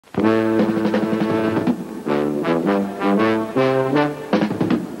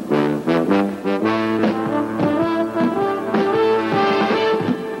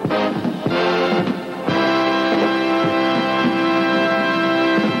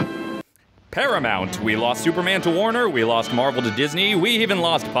Paramount. We lost Superman to Warner, we lost Marvel to Disney, we even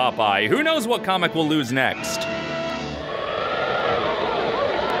lost Popeye. Who knows what comic we'll lose next?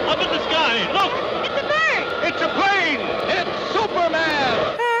 Up in the sky, look! It's a bird! It's a plane! It's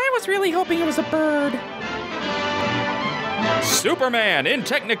Superman! I was really hoping it was a bird. Superman in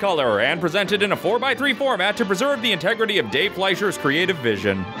Technicolor and presented in a 4x3 format to preserve the integrity of Dave Fleischer's creative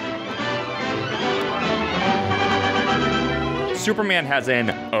vision. Superman has an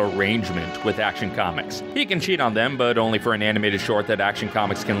arrangement with Action Comics. He can cheat on them, but only for an animated short that Action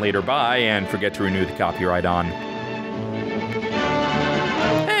Comics can later buy and forget to renew the copyright on.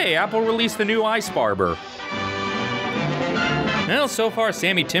 Hey, Apple released the new Ice Barber. Well, so far,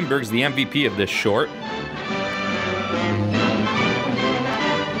 Sammy Timberg's the MVP of this short.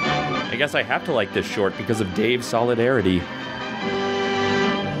 I guess I have to like this short because of Dave's solidarity.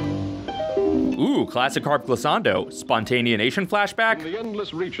 Ooh, classic harp glissando. Spontaneation flashback? In the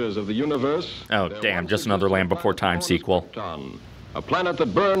endless reaches of the universe. Oh, damn, just another Land Before Time sequel. Krypton, a planet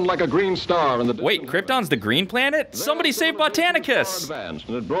that burned like a green star in the... Wait, Krypton's the green planet? Somebody save Botanicus! Advanced,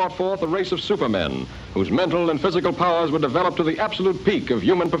 and it brought forth a race of supermen whose mental and physical powers were developed to the absolute peak of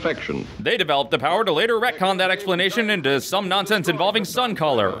human perfection. They developed the power to later retcon that explanation into some nonsense involving sun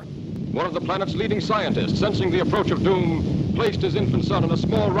color. One of the planet's leading scientists, sensing the approach of doom, placed his infant son in a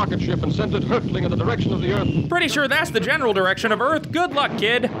small rocket ship and sent it hurtling in the direction of the Earth. Pretty sure that's the general direction of Earth. Good luck,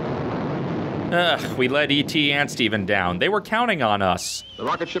 kid. Ugh, we let E.T. and Steven down. They were counting on us. The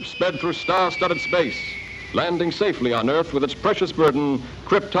rocket ship sped through star-studded space, landing safely on Earth with its precious burden,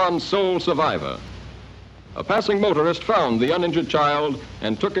 Krypton's sole survivor. A passing motorist found the uninjured child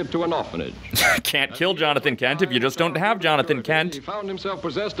and took it to an orphanage. Can't kill Jonathan Kent if you just don't have Jonathan Kent. He found himself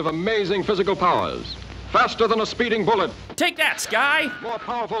possessed of amazing physical powers. Faster than a speeding bullet. Take that, Sky! More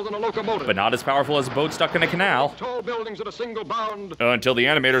powerful than a locomotive. But not as powerful as a boat stuck in a canal. Tall buildings at a single bound. Until the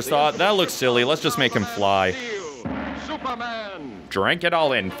animators thought, that looks silly, let's just make him fly. Superman! Drink it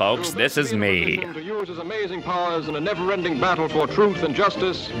all in, folks. This is me. To use his amazing powers in a never-ending battle for truth and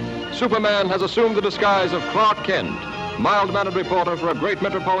justice, Superman has assumed the disguise of Clark Kent, mild-mannered reporter for a great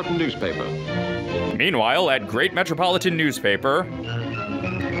metropolitan newspaper. Meanwhile, at Great Metropolitan Newspaper...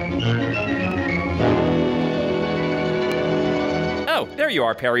 Oh, there you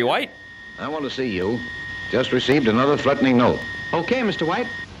are, Perry White. I want to see you. Just received another threatening note. Okay, Mr. White.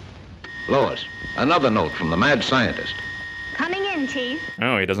 Lois, another note from the mad scientist. Coming in, Chief.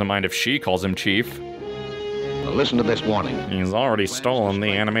 Oh, he doesn't mind if she calls him Chief. Now listen to this warning. He's already stolen the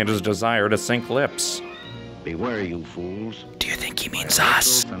animator's desire to sync lips. Beware, you fools. Do you think he means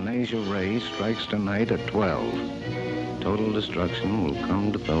us? The nasal ray strikes tonight at 12. Total destruction will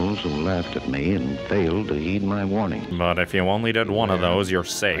come to those who laughed at me and failed to heed my warning. But if you only did one of those, you're I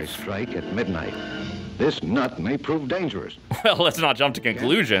safe. strike at midnight. This nut may prove dangerous. Well, let's not jump to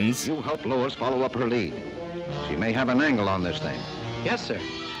conclusions. You help Lois follow up her lead. She may have an angle on this thing. Yes, sir.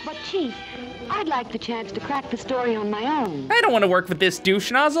 But, Chief, I'd like the chance to crack the story on my own. I don't want to work with this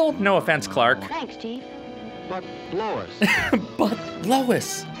douche nozzle. No offense, Clark. Thanks, Chief. But, Lois, But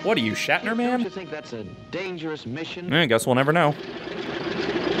Lois, what are you, Shatner don't man? you think that's a dangerous mission? I guess we'll never know.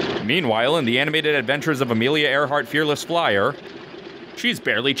 Meanwhile, in the animated adventures of Amelia Earhart, Fearless Flyer, she's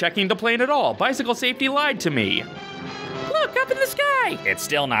barely checking the plane at all. Bicycle safety lied to me. Look, up in the sky. It's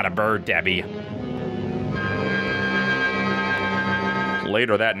still not a bird, Debbie.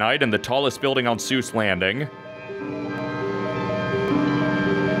 Later that night, in the tallest building on Seuss Landing,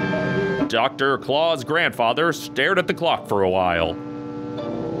 Dr. Claw's grandfather stared at the clock for a while.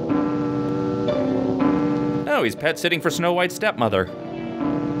 Oh, he's pet-sitting for Snow White's stepmother.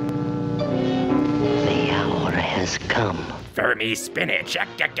 The hour has come. For me, spinach.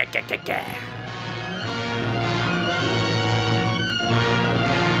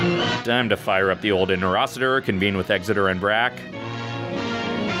 Time to fire up the old interocitor, convene with Exeter and Brack.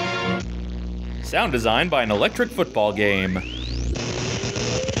 Sound design by an electric football game.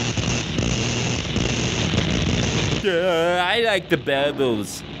 I like the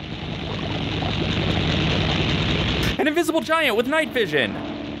bubbles. An invisible giant with night vision.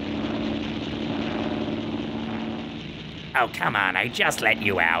 Oh, come on, I just let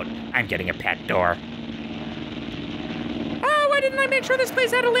you out. I'm getting a pet door. Oh, why didn't I make sure this place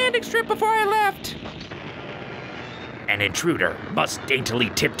had a landing strip before I left? An intruder must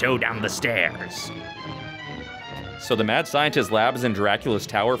daintily tiptoe down the stairs. So the mad scientist lab is in Dracula's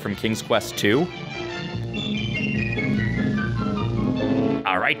tower from King's Quest II?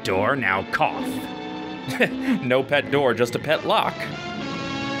 All right door, now cough. No pet door, just a pet lock.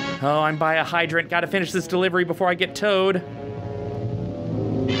 Oh, I'm by a hydrant. Gotta finish this delivery before I get towed.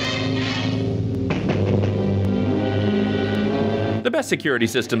 The best security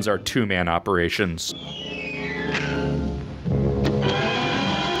systems are two-man operations.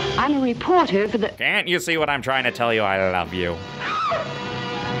 I'm a reporter for the... Can't you see what I'm trying to tell you? I love you.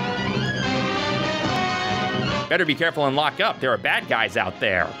 Better be careful and lock up. There are bad guys out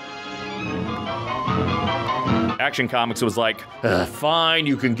there. Action Comics was like, fine,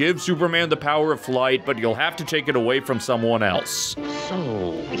 you can give Superman the power of flight, but you'll have to take it away from someone else.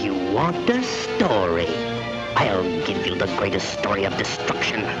 So, you want a story? I'll give you the greatest story of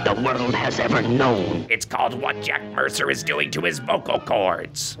destruction the world has ever known. It's called What Jack Mercer is Doing to His Vocal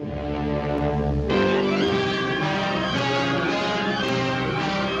Cords.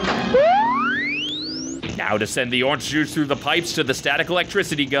 Now to send the orange juice through the pipes to the static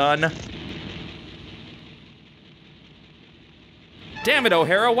electricity gun. Damn it,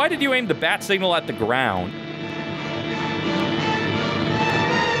 O'Hara, why did you aim the bat signal at the ground?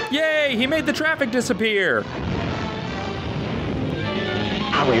 Yay, he made the traffic disappear.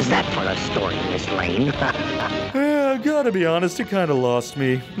 How is that for a story, Miss Lane? Gotta be honest, it kinda lost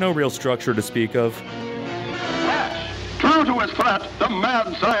me. No real structure to speak of. True to his threat, the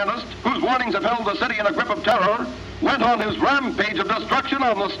mad scientist, whose warnings have held the city in a grip of terror, went on his rampage of destruction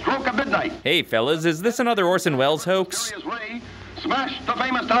on the stroke of midnight. Hey, fellas, is this another Orson Welles hoax? Ray smashed the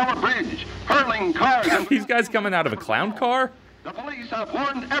famous Tower Bridge, hurling cars and... These guys coming out of a clown car? The police have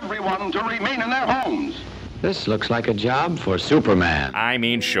warned everyone to remain in their homes. This looks like a job for Superman. I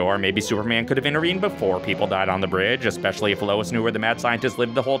mean, sure, maybe Superman could have intervened before people died on the bridge, especially if Lois knew where the mad scientist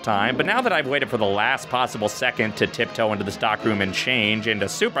lived the whole time. But now that I've waited for the last possible second to tiptoe into the stockroom and change into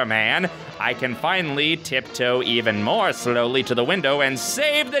Superman, I can finally tiptoe even more slowly to the window and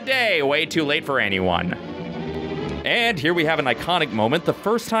save the day. Way too late for anyone. And here we have an iconic moment, the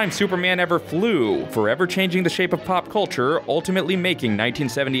first time Superman ever flew, forever changing the shape of pop culture, ultimately making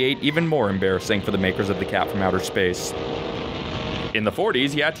 1978 even more embarrassing for the makers of the Cat from Outer Space. In the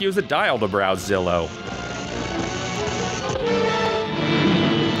 40s, you had to use a dial to browse Zillow.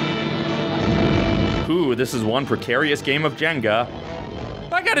 Ooh, this is one precarious game of Jenga.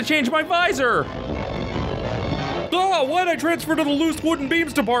 I gotta change my visor! Oh, why'd I transfer to the loose wooden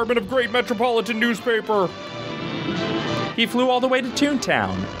beams department of Great Metropolitan Newspaper? He flew all the way to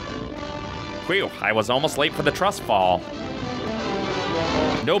Toontown. Whew, I was almost late for the trust fall.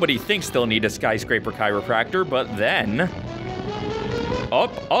 Nobody thinks they'll need a skyscraper chiropractor, but then...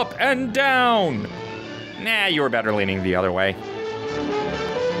 Up, up, and down! Nah, you were better leaning the other way.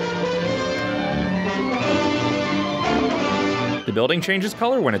 The building changes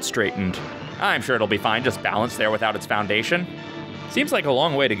color when it's straightened. I'm sure it'll be fine, just balanced there without its foundation. Seems like a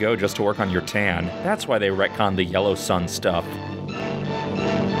long way to go just to work on your tan. That's why they retconned the yellow sun stuff.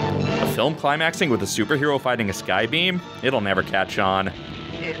 A film climaxing with a superhero fighting a skybeam? It'll never catch on.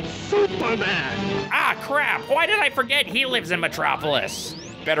 It's Superman! Ah, crap! Why did I forget he lives in Metropolis?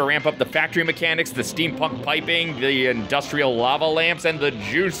 Better ramp up the factory mechanics, the steampunk piping, the industrial lava lamps, and the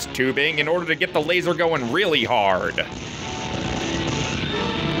juice tubing in order to get the laser going really hard.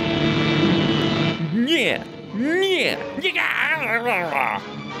 Yeah.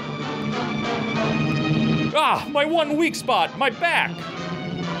 Ah, my one weak spot, my back.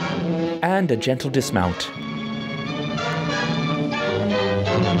 And a gentle dismount.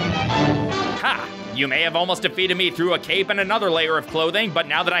 Ha! You may have almost defeated me through a cape and another layer of clothing, but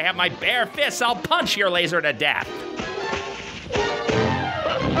now that I have my bare fists, I'll punch your laser to death.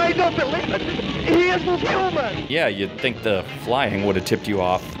 I don't believe it. He isn't human. Yeah, you'd think the flying would have tipped you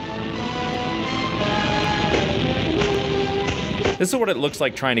off. This is what it looks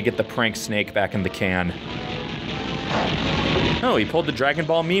like trying to get the prank snake back in the can. Oh, he pulled the Dragon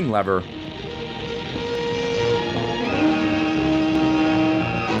Ball meme lever.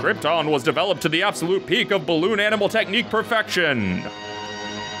 Krypton was developed to the absolute peak of balloon animal technique perfection.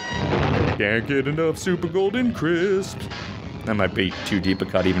 Can't get enough super golden crisp. That might be too deep a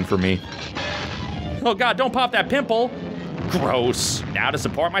cut even for me. Oh god, don't pop that pimple. Gross. Now to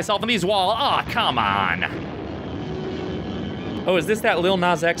support myself in these walls. Aw, oh, come on. Oh, is this that Lil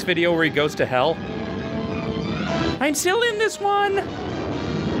Nas X video where he goes to hell? I'm still in this one!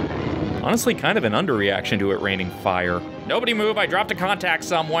 Honestly, kind of an underreaction to it raining fire. Nobody move, I dropped a contact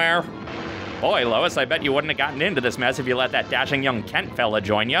somewhere. Boy, Lois, I bet you wouldn't have gotten into this mess if you let that dashing young Kent fella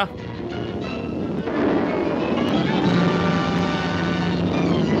join ya.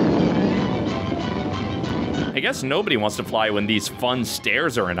 I guess nobody wants to fly when these fun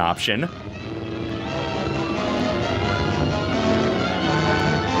stairs are an option.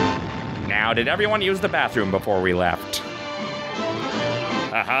 Now, did everyone use the bathroom before we left?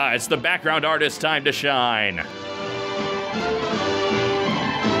 Haha, it's the background artist's time to shine.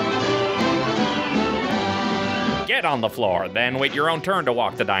 Get on the floor, then wait your own turn to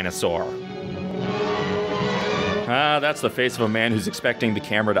walk the dinosaur. Ah, that's the face of a man who's expecting the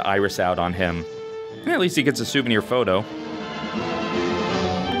camera to iris out on him. At least he gets a souvenir photo.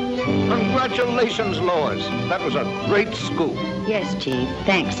 Congratulations, Lois. That was a great scoop. Yes, Chief,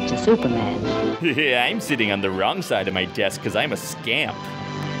 thanks to Superman. Yeah, I'm sitting on the wrong side of my desk because I'm a scamp.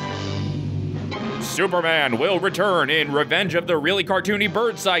 Superman will return in Revenge of the Really Cartoony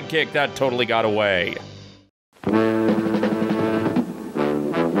Bird Sidekick That Totally Got Away.